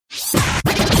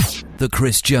the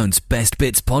Chris Jones Best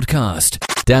Bits podcast.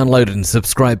 Download and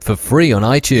subscribe for free on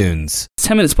iTunes.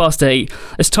 10 minutes past 8.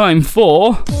 It's time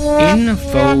for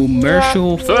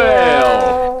Infomercial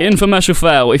Fail. Infomercial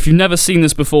Fail. If you've never seen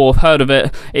this before, heard of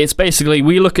it, it's basically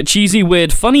we look at cheesy,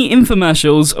 weird, funny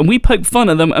infomercials and we poke fun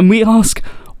at them and we ask,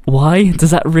 why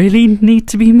does that really need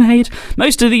to be made?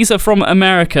 Most of these are from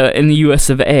America in the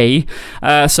US of A.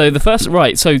 So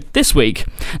this week,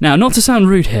 now not to sound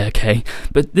rude here, okay,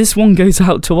 but this one goes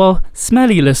out to our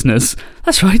smelly listeners.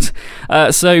 That's right.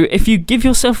 So if you give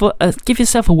yourself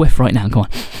a whiff right now, go on.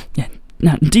 Yeah.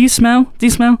 Now, do you smell?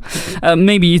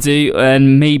 Maybe you do,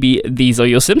 and maybe these are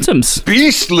your symptoms.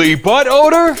 Beastly butt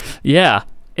odor? Yeah.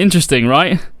 Interesting,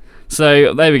 right?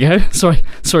 So there we go. Sorry.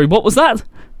 What was that?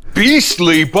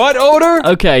 Beastly butt odor?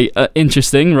 Okay,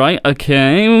 interesting, right?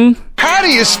 Okay. How do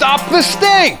you stop the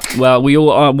stink? Well, we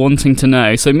all are wanting to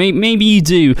know. So maybe you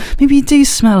do. Maybe you do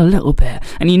smell a little bit,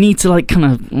 and you need to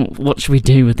what should we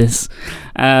do with this?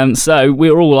 So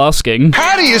we're all asking,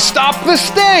 how do you stop the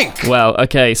stink? Well,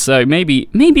 okay, so maybe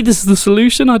this is the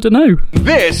solution. I don't know.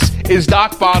 This is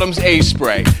Doc Bottom's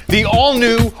A-Spray, the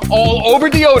all-new,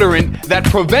 all-over deodorant that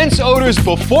prevents odors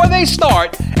before they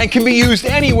start and can be used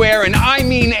anywhere, and I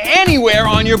mean anywhere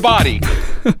on your body.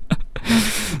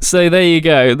 So there you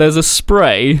go. There's a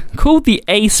spray called the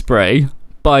A-Spray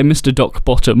by Mr. Doc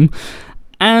Bottom,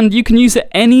 and you can use it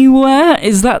anywhere.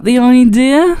 Is that the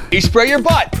idea? A-Spray your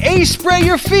butt, A-Spray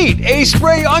your feet,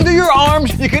 A-Spray under your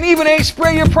arms. You can even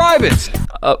A-Spray your privates.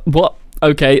 What?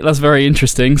 Okay, that's very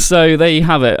interesting. So there you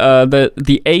have it.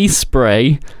 The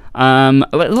A-Spray.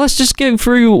 Let's just go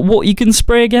through what you can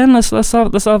spray again. Let's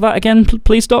have that again,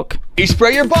 please, Doc.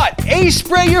 A-Spray your butt,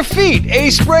 A-Spray your feet,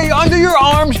 A-Spray under your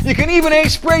arms. You can even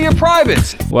A-Spray your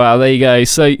privates. Wow, there you go.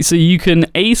 So you can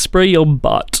A-Spray your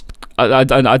butt. I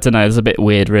don't know. It's a bit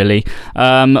weird, really.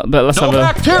 But let's have no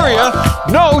bacteria,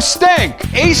 no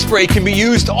stink. A-Spray can be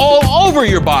used all over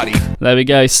your body. There we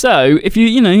go. So if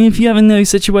you have a no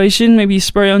situation, maybe you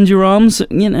spray under your arms.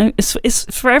 It's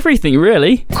for everything,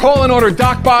 really. Call and order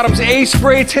Doc Bottom's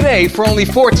A-Spray today for only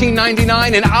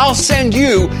 $14.99, and I'll send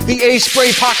you the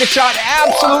A-Spray Pocket Shot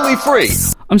absolutely free.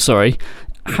 I'm sorry.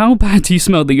 How bad do you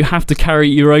smell that you have to carry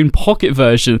your own pocket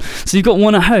version? So you've got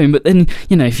one at home, but then,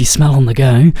 if you smell on the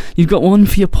go, you've got one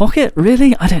for your pocket?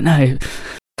 Really? I don't know.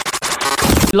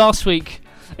 Last week,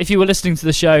 if you were listening to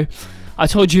the show, I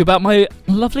told you about my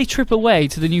lovely trip away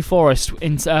to the New Forest.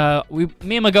 Me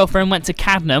and my girlfriend went to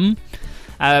Cadnam.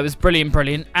 It was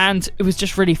brilliant, and it was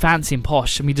just really fancy and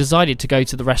posh, and we decided to go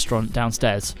to the restaurant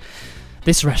downstairs.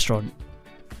 This restaurant,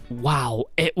 wow,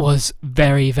 it was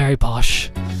very, very posh.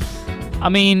 I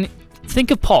mean,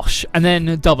 think of posh and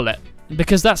then double it,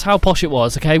 because that's how posh it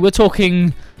was, okay? We're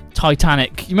talking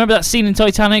Titanic. You remember that scene in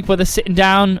Titanic where they're sitting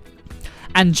down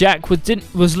and Jack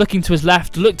was looking to his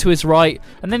left, looked to his right,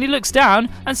 and then he looks down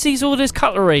and sees all this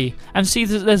cutlery and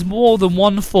sees that there's more than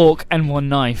one fork and one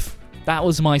knife. That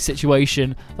was my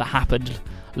situation that happened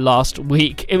last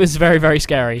week. It was very, very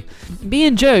scary. Me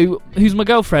and Jo, who's my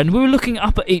girlfriend, we were looking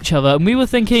up at each other and we were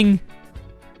thinking,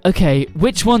 okay,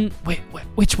 which one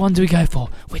do we go for?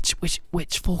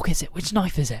 Which fork is it? Which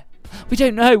knife is it? We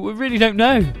don't know. We really don't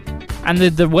know. And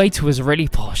the waiter was really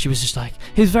posh. He was just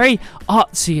he was very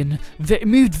artsy and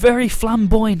moved very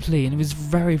flamboyantly, and it was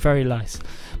very, very nice.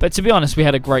 But to be honest, we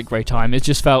had a great time. It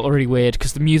just felt really weird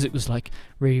because the music was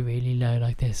really, really low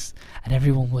like this, and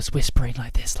everyone was whispering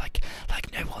like this, like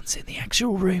no one's in the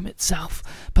actual room itself,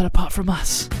 but apart from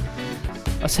us.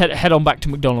 Let's head on back to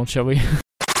McDonald's, shall we?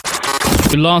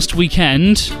 Last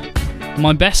weekend,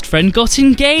 my best friend got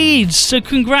engaged, so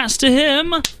congrats to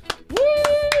him.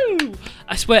 Woo!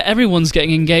 I swear everyone's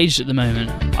getting engaged at the moment.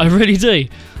 I really do.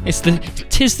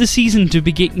 Tis the season to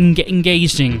be getting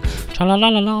engaging.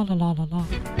 Tra-la-la-la-la-la-la-la.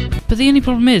 But the only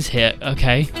problem is here,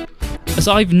 okay, is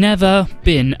I've never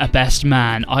been a best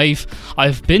man. I've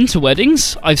been to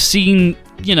weddings. I've seen,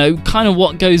 kind of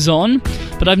what goes on,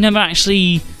 but I've never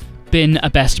actually been a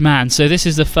best man, so this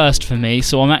is the first for me,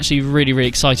 so I'm actually really, really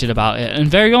excited about it and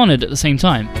very honoured at the same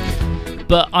time.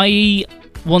 But I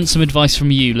want some advice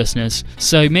from you, listeners.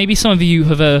 So maybe some of you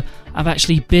have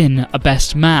actually been a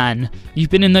best man.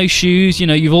 You've been in those shoes,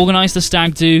 you've organised the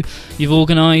stag do, you've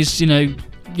organised, the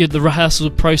rehearsal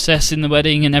process in the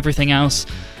wedding and everything else.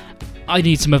 I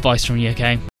need some advice from you,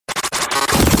 okay?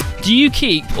 Do you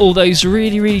keep all those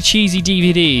really, really cheesy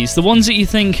DVDs? The ones that you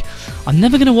think, I'm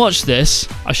never going to watch this,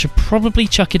 I should probably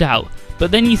chuck it out.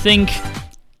 But then you think,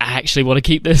 I actually want to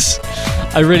keep this.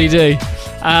 I really do.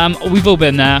 We've all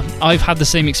been there. I've had the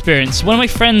same experience. One of my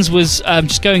friends was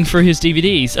just going through his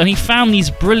DVDs, and he found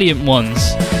these brilliant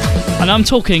ones. And I'm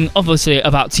talking, obviously,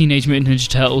 about Teenage Mutant Ninja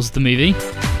Turtles, the movie.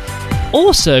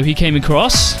 Also, he came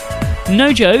across,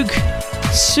 no joke,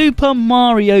 Super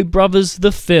Mario Brothers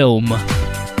the film.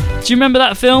 Do you remember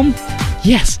that film?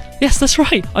 Yes, that's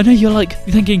right. I know you're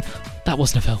thinking, that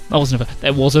wasn't a film.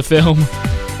 There was a film.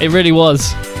 It really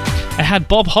was. It had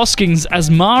Bob Hoskins as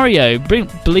Mario,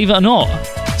 believe it or not.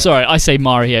 Sorry, I say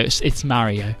Mario, it's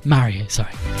Mario. Mario,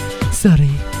 sorry.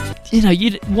 You know,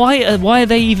 why are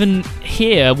they even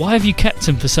here? Why have you kept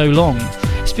them for so long?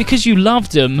 It's because you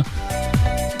loved them.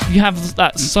 You have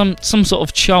that some sort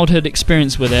of childhood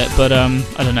experience with it, but I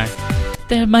don't know.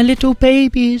 They're my little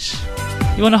babies.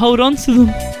 You want to hold on to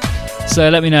them? So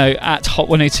let me know at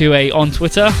Hot1028 on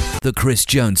Twitter. The Chris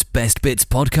Jones Best Bits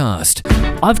Podcast.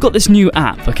 I've got this new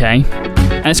app, okay?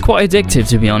 And it's quite addictive,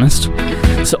 to be honest.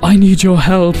 So I need your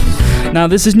help. Now,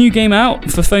 there's this new game out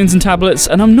for phones and tablets,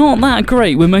 and I'm not that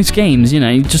great with most games, you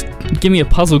know. Just give me a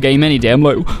puzzle game any day. I'm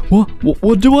like,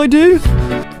 what do I do?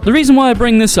 The reason why I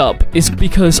bring this up is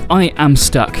because I am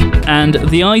stuck. And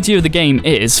the idea of the game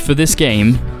is, for this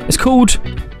game, it's called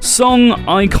Song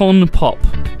Icon Pop.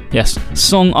 Yes,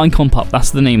 Song Icon Pop,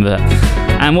 that's the name of it.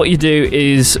 And what you do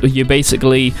is you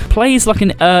basically plays like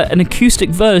an acoustic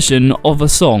version of a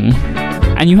song,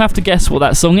 and you have to guess what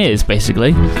that song is,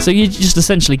 basically. So you're just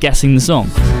essentially guessing the song.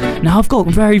 Now, I've got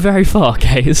very, very far,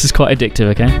 okay? This is quite addictive,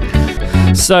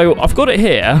 okay? So I've got it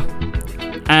here,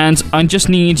 and I just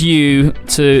need you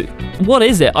to... What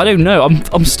is it? I don't know.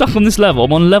 I'm stuck on this level.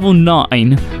 I'm on level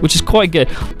 9, which is quite good.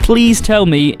 Please tell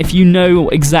me if you know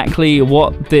exactly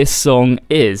what this song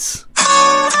is.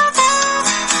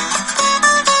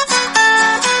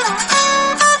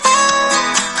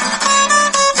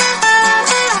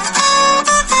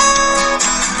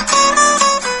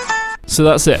 So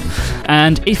that's it.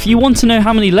 And if you want to know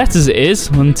how many letters it is,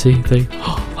 1, 2, 3,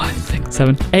 4, 5, 6,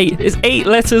 7, 8. It's 8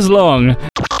 letters long.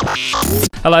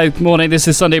 Hello, morning, this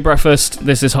is Sunday Breakfast,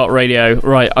 this is Hot Radio.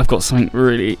 Right, I've got something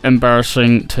really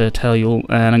embarrassing to tell you all,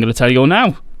 and I'm going to tell you all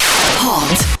now.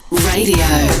 Hot Radio.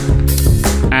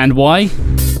 And why?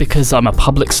 Because I'm a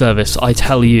public service. I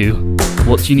tell you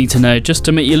what you need to know, just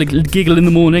to make you giggle in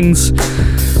the mornings.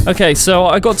 Okay, so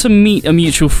I got to meet a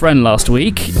mutual friend last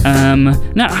week.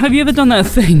 Now, have you ever done that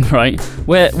thing, right,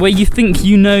 where you think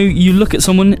you look at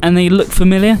someone and they look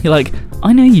familiar? You're like,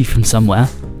 I know you from somewhere,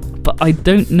 but I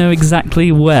don't know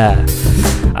exactly where.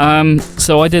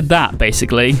 So I did that,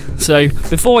 basically. So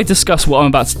before I discuss what I'm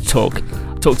about to talk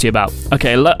to you about,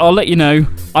 okay, I'll let you know,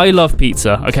 I love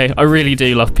pizza, okay? I really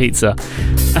do love pizza.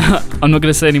 I'm not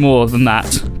going to say any more than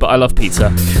that, but I love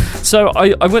pizza. So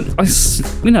I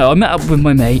met up with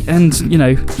my mate, and, you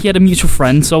know, he had a mutual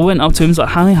friend, so I went up to him and was like,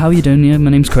 hi, how are you doing? Yeah, my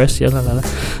name's Chris, yeah, la la la.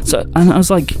 So, and I was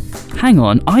like, hang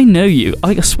on, I know you.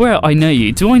 I swear I know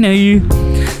you. Do I know you?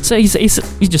 So he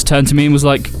just turned to me and was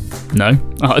like, no,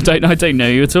 I don't know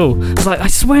you at all. I was like, I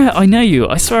swear I know you.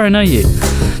 I swear I know you.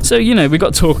 So, you know, we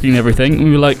got talking and everything, and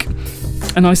we were like,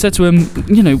 and I said to him,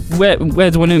 you know, where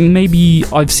do I know? Maybe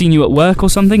I've seen you at work or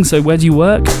something, so where do you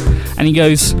work? And he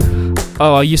goes,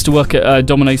 oh, I used to work at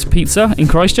Domino's Pizza in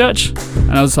Christchurch.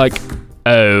 And I was like,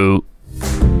 oh,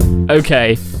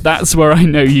 okay, that's where I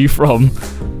know you from.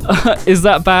 Is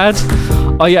that bad?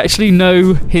 I actually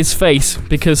know his face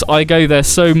because I go there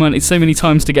so many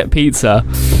times to get pizza,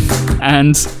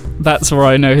 and that's where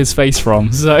I know his face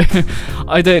from. So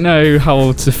I don't know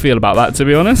how to feel about that, to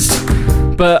be honest.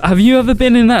 But have you ever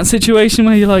been in that situation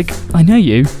where you're like, I know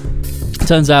you?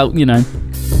 Turns out, you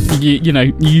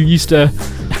used to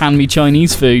hand me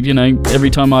Chinese food, you know, every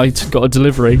time I got a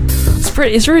delivery.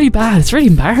 It's really bad. It's really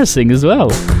embarrassing as well.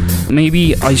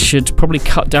 Maybe I should probably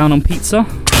cut down on pizza.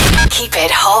 Keep it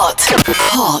hot.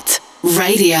 Hot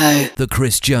Radio. The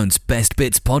Chris Jones Best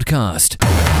Bits Podcast.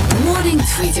 Morning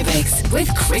Tweetabix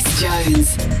with Chris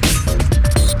Jones.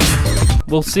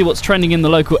 We'll see what's trending in the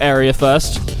local area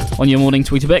first on your morning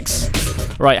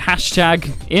Tweetabix. Right, hashtag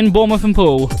in Bournemouth and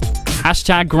Poole.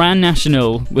 Hashtag Grand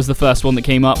National was the first one that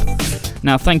came up.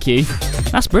 Now, thank you.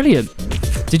 That's brilliant.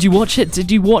 Did you watch it? Did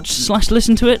you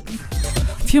watch/listen to it?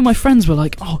 A few of my friends were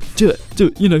like, oh, do it.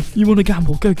 You know, you want to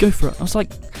gamble, go for it. I was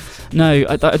like, no,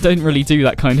 I don't really do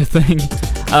that kind of thing.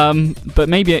 But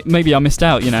maybe I missed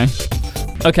out, you know.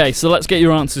 Okay, so let's get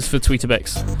your answers for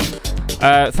Tweetabix.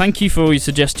 Thank you for all your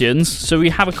suggestions. So we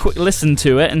have a quick listen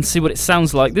to it and see what it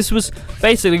sounds like. This was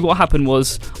basically what happened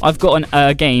was I've got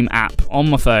a game app on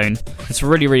my phone. It's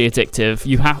really, really addictive.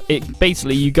 You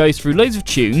go through loads of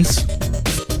tunes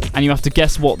and you have to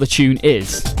guess what the tune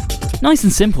is. Nice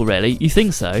and simple, really. You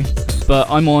think so? But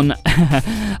I'm on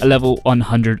a level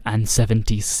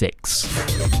 176.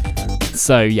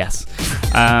 So yes.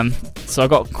 So I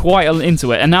got quite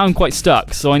into it, and now I'm quite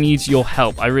stuck, so I need your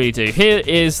help. I really do. Here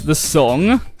is the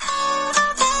song.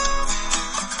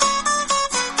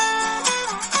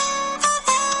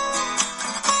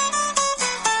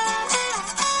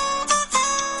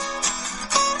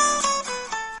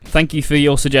 thank you for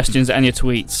your suggestions and your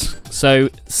tweets. So,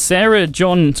 Sarah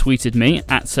John tweeted me,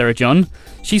 at Sarah John.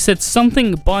 She said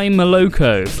something by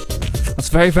Moloko. That's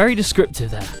very, very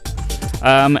descriptive there.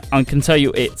 I can tell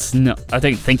you it's not. I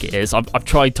don't think it is. I've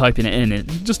tried typing it in. It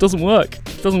just doesn't work.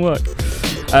 It doesn't work.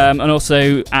 And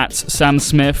also at Sam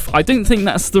Smith. I don't think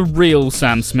that's the real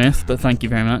Sam Smith, but thank you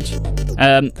very much.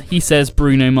 He says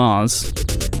Bruno Mars.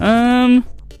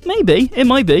 Maybe. It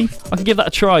might be. I can give that a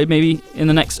try maybe in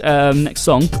the next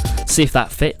song. See if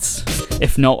that fits.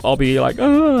 If not, I'll be like,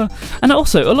 ah. And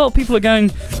also, a lot of people are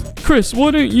going, Chris, why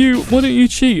don't you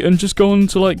cheat and just go on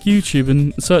to like YouTube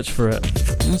and search for it?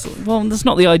 Well, that's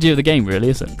not the idea of the game, really,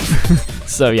 is it?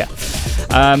 So yeah.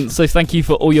 So thank you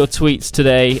for all your tweets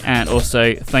today, and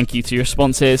also thank you to your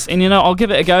responses. And I'll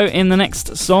give it a go in the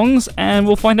next songs, and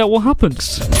we'll find out what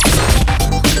happens. Isn't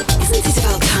it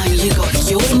about time you got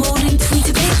your morning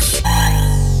Tweetabix?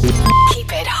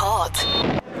 Keep it hot.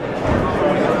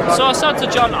 So I said to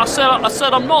John, I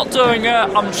said I'm not doing it,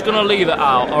 I'm just going to leave it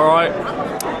out, alright?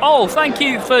 Oh, thank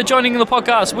you for joining the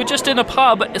podcast. We're just in a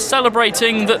pub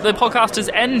celebrating that the podcast has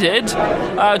ended.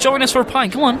 Join us for a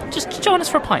pint. Come on, just join us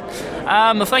for a pint.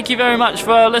 Thank you very much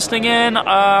for listening in.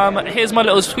 Here's my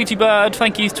little Tweety Bird.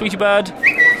 Thank you, Tweety Bird.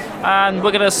 And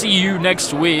we're going to see you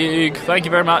next week. Thank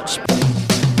you very much.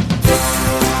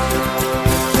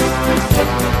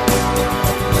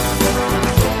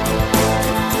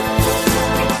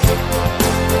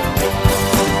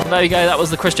 There you go, that was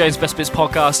the Chris Jones Best Bits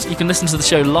podcast. You can listen to the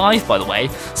show live, by the way,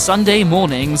 Sunday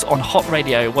mornings on Hot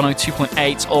Radio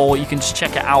 102.8, or you can just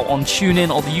check it out on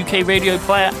TuneIn or the UK Radio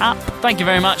Player app. Thank you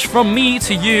very much from me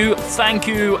to you. Thank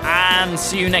you, and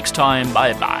see you next time.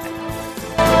 Bye-bye.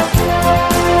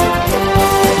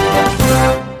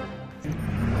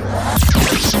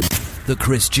 The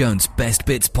Chris Jones Best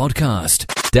Bits podcast.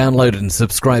 Download and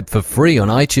subscribe for free on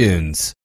iTunes.